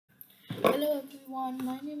Hello everyone,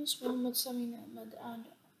 my name is Mohamad Sameel and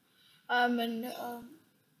I'm in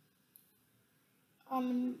I'm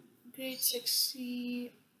in grade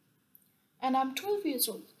 6C and I'm 12 years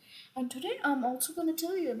old. And today I'm also going to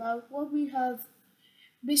tell you about what we have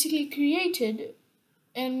basically created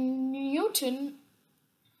in Newton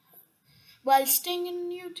while staying in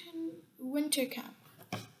Newton winter camp,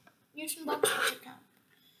 Newton Box winter camp.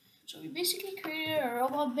 So we basically created a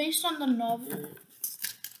robot based on the novel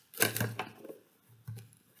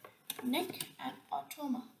Nick and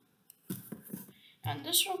Automa. And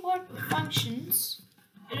this robot functions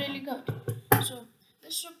really good. So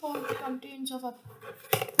this robot contains of a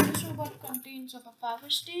power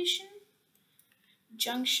station,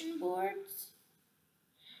 junction boards,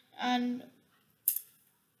 and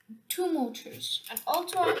two motors, and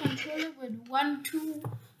also a controller with two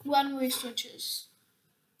one-way switches.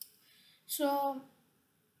 So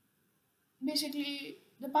basically,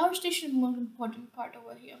 the power station is the most important part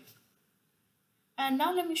over here. And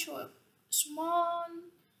now let me show a small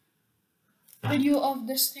video of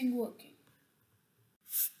this thing working.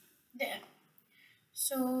 There.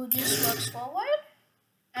 So this works forward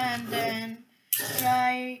and then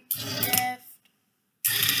right, left,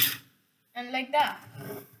 and like that.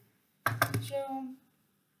 So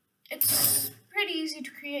it's pretty easy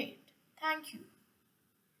to create. Thank you.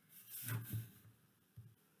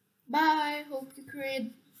 Bye. Hope you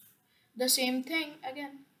create the same thing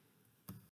again.